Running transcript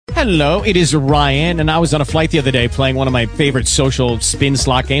Hello, it is Ryan, and I was on a flight the other day playing one of my favorite social spin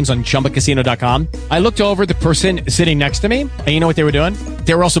slot games on ChumbaCasino.com. I looked over at the person sitting next to me, and you know what they were doing?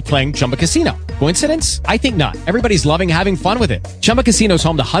 They were also playing Chumba Casino. Coincidence? I think not. Everybody's loving having fun with it. Chumba Casino is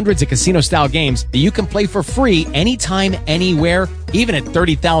home to hundreds of casino-style games that you can play for free anytime, anywhere, even at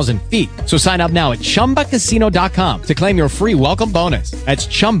 30,000 feet. So sign up now at ChumbaCasino.com to claim your free welcome bonus. That's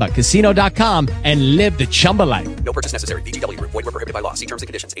ChumbaCasino.com and live the Chumba life. No purchase necessary. VGW. Void where prohibited by law. See terms and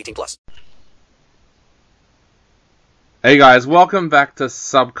conditions. 18+. Hey guys, welcome back to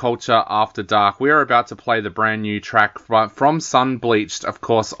Subculture After Dark. We are about to play the brand new track from Sunbleached, of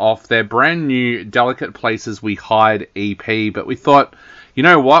course, off their brand new Delicate Places We Hide EP. But we thought, you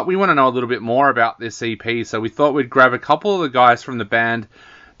know what, we want to know a little bit more about this EP, so we thought we'd grab a couple of the guys from the band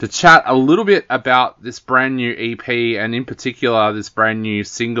to chat a little bit about this brand new EP, and in particular, this brand new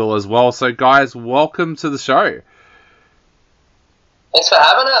single as well. So guys, welcome to the show. Thanks for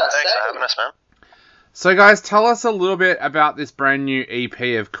having us. Thanks for having us, man. So guys, tell us a little bit about this brand new EP.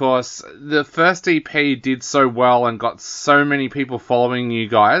 Of course, the first EP did so well and got so many people following you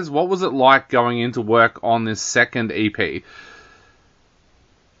guys. What was it like going into work on this second EP?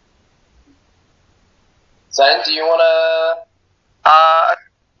 Zane, do you want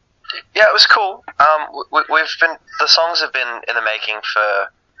Yeah, it was cool. The songs have been in the making for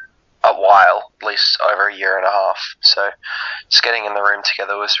a while, at least over a year and a half. So just getting in the room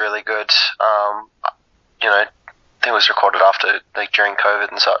together was really good. I think it was recorded during COVID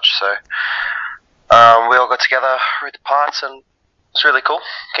and such. So we all got together, wrote the parts, and it's really cool.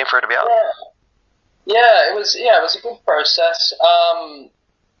 Came for it to be out. Yeah, it was a good process.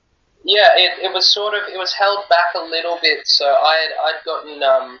 It was held back a little bit. So I'd gotten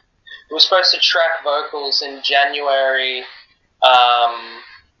it was supposed to track vocals in January.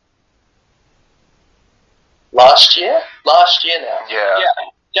 Last year now. Yeah.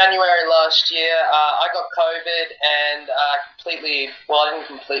 January last year, I got COVID and I didn't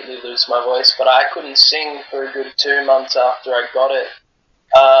completely lose my voice, but I couldn't sing for a good 2 months after I got it.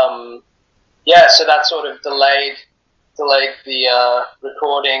 So that sort of delayed the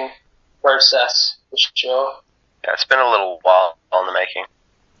recording process, for sure. Yeah, it's been a little while in the making.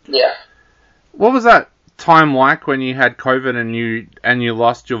 Yeah. What was that time like when you had COVID and you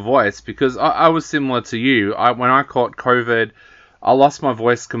lost your voice? Because I was similar to you. When I caught COVID, I lost my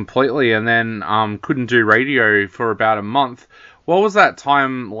voice completely and then couldn't do radio for about a month. What was that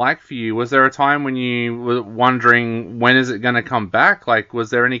time like for you? Was there a time when you were wondering when is it going to come back? Like,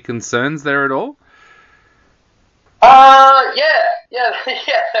 was there any concerns there at all? Yeah,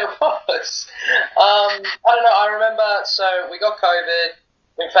 there was. I don't know. I remember. So we got COVID.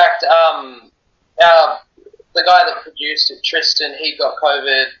 In fact, the guy that produced it, Tristan, he got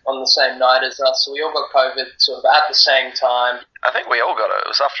COVID on the same night as us, so we all got COVID sort of at the same time. I think we all got it. It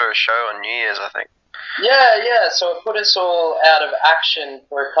was after a show on New Year's, I think. Yeah, so it put us all out of action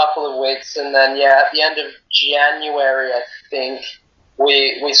for a couple of weeks, and then, at the end of January, I think,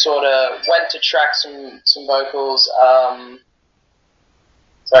 we sort of went to track some vocals.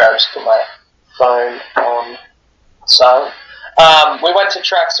 Sorry, I just put my phone on silent. We went to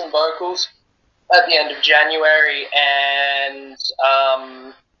track some vocals at the end of January, and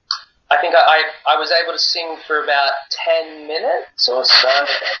I think I was able to sing for about 10 minutes or so,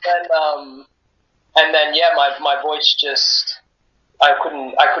 and then my voice just I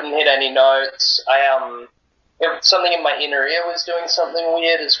couldn't hit any notes. Something in my inner ear was doing something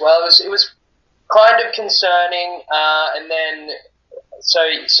weird as well. It was kind of concerning, and then so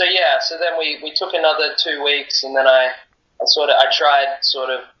then we took another 2 weeks, and then I tried sort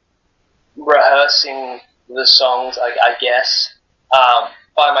of rehearsing the songs, I guess,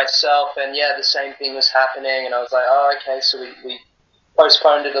 by myself, and the same thing was happening, and I was like, oh, okay, so we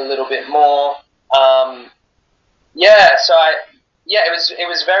postponed it a little bit more. It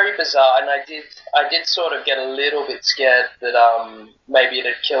was very bizarre, and I did sort of get a little bit scared that maybe it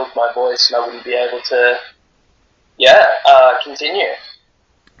had killed my voice and I wouldn't be able to continue.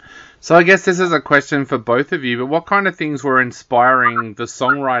 So I guess this is a question for both of you, but what kind of things were inspiring the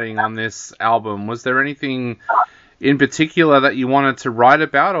songwriting on this album? Was there anything in particular that you wanted to write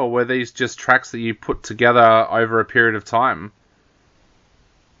about, or were these just tracks that you put together over a period of time?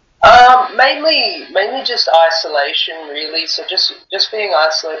 Mainly just isolation, really. So just being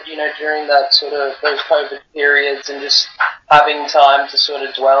isolated, during that sort of those COVID periods, and just having time to sort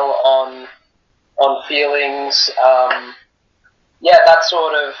of dwell on feelings.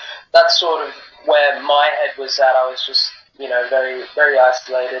 That's sort of where my head was at. I was just, very, very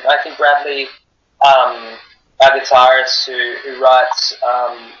isolated. I think Bradley, our guitarist who writes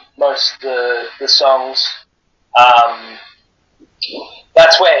most of the songs,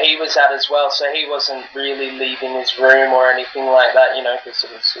 that's where he was at as well, so he wasn't really leaving his room or anything like that, because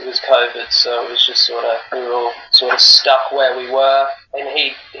it was COVID, so it was just we were all sort of stuck where we were, and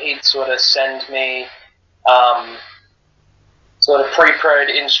he'd sort of send me sort of pre-prod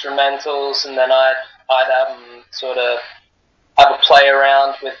instrumentals, and then I'd sort of have a play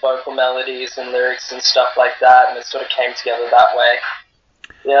around with vocal melodies and lyrics and stuff like that, and it sort of came together that way.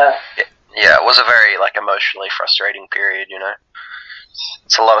 Yeah. Yeah, it was a very emotionally frustrating period.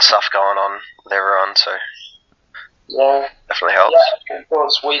 It's a lot of stuff going on with everyone, so yeah, definitely helps. Yeah, of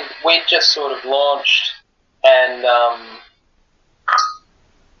course. We just sort of launched, and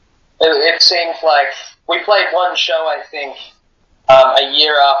it seemed like we played one show, I think, a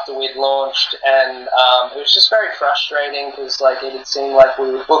year after we'd launched, and it was just very frustrating because it had seemed like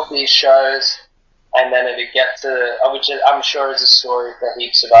we would book these shows, and then it'd get to, I'm sure it's a story for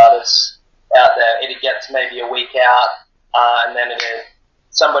heaps of artists out there, it'd get to maybe a week out, and then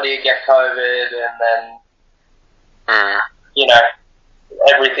somebody would get COVID, and then,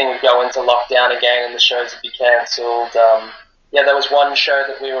 everything would go into lockdown again, and the shows would be cancelled. There was one show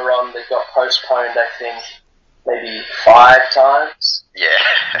that we were on that got postponed, I think, maybe 5 times.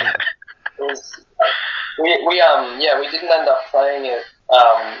 Yeah. It was, we didn't end up playing it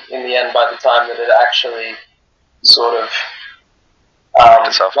in the end by the time that it actually sort of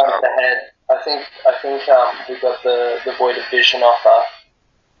went ahead. I think we got the Void of Vision offer.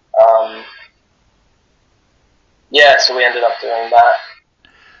 So we ended up doing that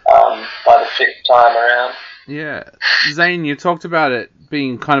by the 5th time around. Yeah. Zane, you talked about it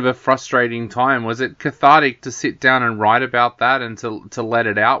being kind of a frustrating time. Was it cathartic to sit down and write about that and to let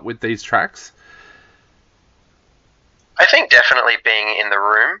it out with these tracks? I think definitely being in the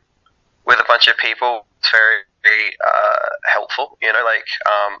room with a bunch of people is very, very helpful.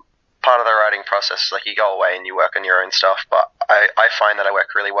 Part of the writing process is you go away and you work on your own stuff, but I find that I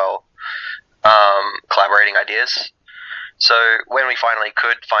work really well collaborating ideas. So when we finally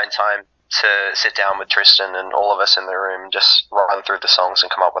could find time to sit down with Tristan and all of us in the room, just run through the songs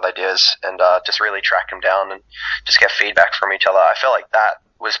and come up with ideas and just really track them down and just get feedback from each other, I feel like that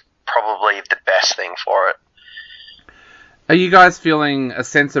was probably the best thing for it. Are you guys feeling a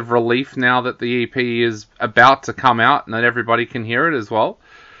sense of relief now that the EP is about to come out and that everybody can hear it as well?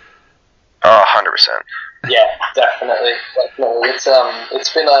 Oh, 100%. Yeah, definitely.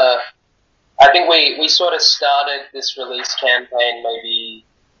 It's been I think we sort of started this release campaign maybe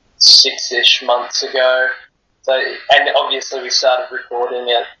 6-ish months ago. So, and obviously we started recording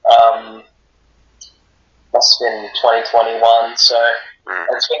it, must have been 2021. So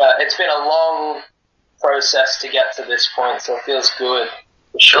it's been a long process to get to this point. So it feels good.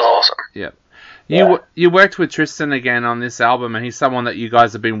 For sure. Feels awesome. Yep. You worked with Tristan again on this album, and he's someone that you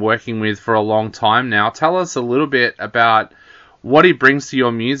guys have been working with for a long time now. Tell us a little bit about what he brings to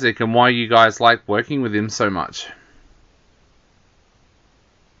your music and why you guys like working with him so much.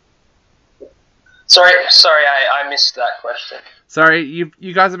 Sorry, I missed that question. Sorry,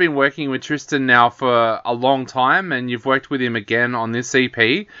 you guys have been working with Tristan now for a long time, and you've worked with him again on this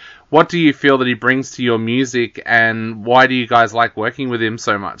EP. What do you feel that he brings to your music, and why do you guys like working with him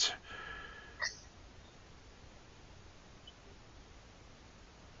so much?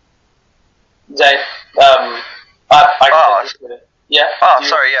 Dave, yeah. Oh,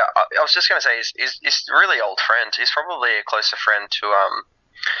 sorry. Yeah, I was just gonna say he's a really old friend. He's probably a closer friend to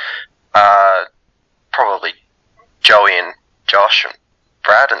probably Joey and Josh and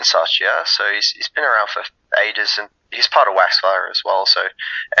Brad and such. Yeah, so he's been around for ages, and he's part of Waxfire as well. So,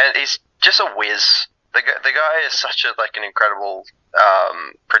 and he's just a whiz. The guy is such an incredible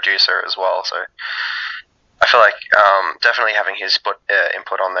producer as well. So, I feel like definitely having his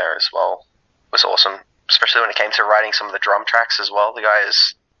input on there as well was awesome, especially when it came to writing some of the drum tracks as well. The guy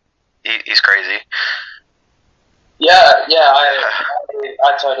he's crazy. Yeah,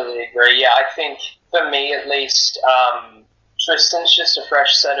 I totally agree. Yeah, I think for me at least, Tristan's just a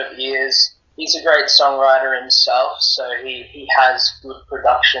fresh set of ears. He's a great songwriter himself, so he has good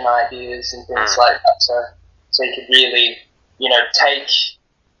production ideas and things like that. So he could really,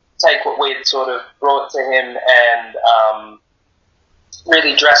 take what we had sort of brought to him and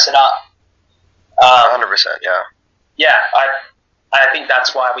really dress it up. 100%, yeah. Yeah, I think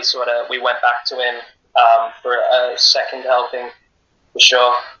that's why we went back to him for a second helping, for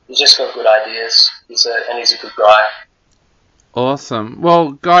sure. He's just got good ideas. He's a good guy. Awesome.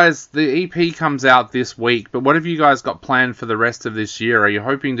 Well, guys, the EP comes out this week, but what have you guys got planned for the rest of this year? Are you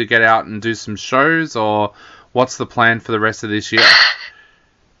hoping to get out and do some shows, or what's the plan for the rest of this year?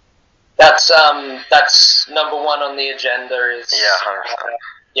 That's number one on the agenda is 100%.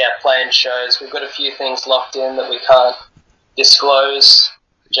 Playing shows. We've got a few things locked in that we can't disclose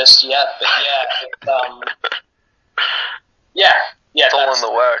just yet, but yeah, it's all in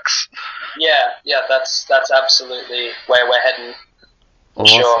the works. Yeah, that's absolutely where we're heading. For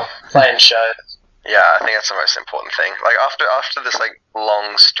Awesome. sure, playing shows. Yeah, I think that's the most important thing. Like after this like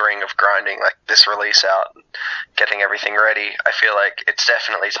long string of grinding, like this release out, and getting everything ready, I feel like it's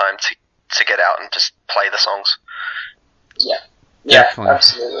definitely time to get out and just play the songs. Yeah, Definitely.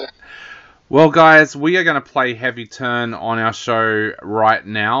 absolutely. Well, guys, we are going to play Heavy Turn on our show right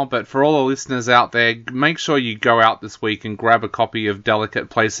now, but for all the listeners out there, make sure you go out this week and grab a copy of Delicate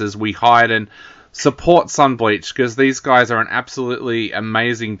Places We Hide and support Sunbleached, because these guys are an absolutely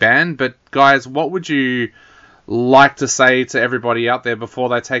amazing band. But, guys, what would you like to say to everybody out there before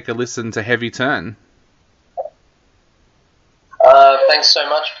they take a listen to Heavy Turn? Thanks so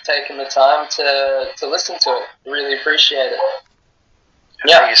much for taking the time to listen to it. Really appreciate it.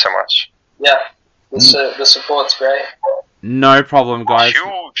 Yeah. Thank you so much. Yeah, the support's great. No problem, guys.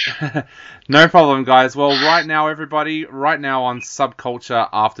 Huge. No problem, guys. Well, right now, everybody, right now on Subculture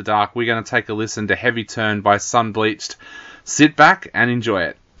After Dark, we're going to take a listen to Heavy Turn by Sunbleached. Sit back and enjoy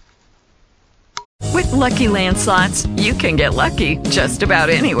it. With Lucky Land Slots, you can get lucky just about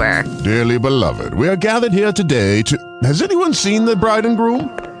anywhere. Dearly beloved, we are gathered here today to... Has anyone seen the bride and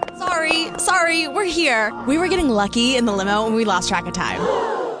groom? Sorry, we're here. We were getting lucky in the limo and we lost track of time.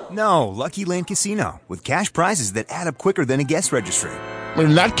 No, Lucky Land Casino, with cash prizes that add up quicker than a guest registry.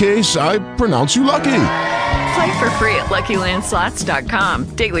 In that case, I pronounce you lucky. Play for free at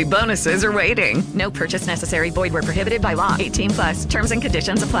LuckyLandSlots.com. Daily bonuses are waiting. No purchase necessary. Void where prohibited by law. 18+. Terms and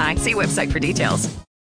conditions apply. See website for details.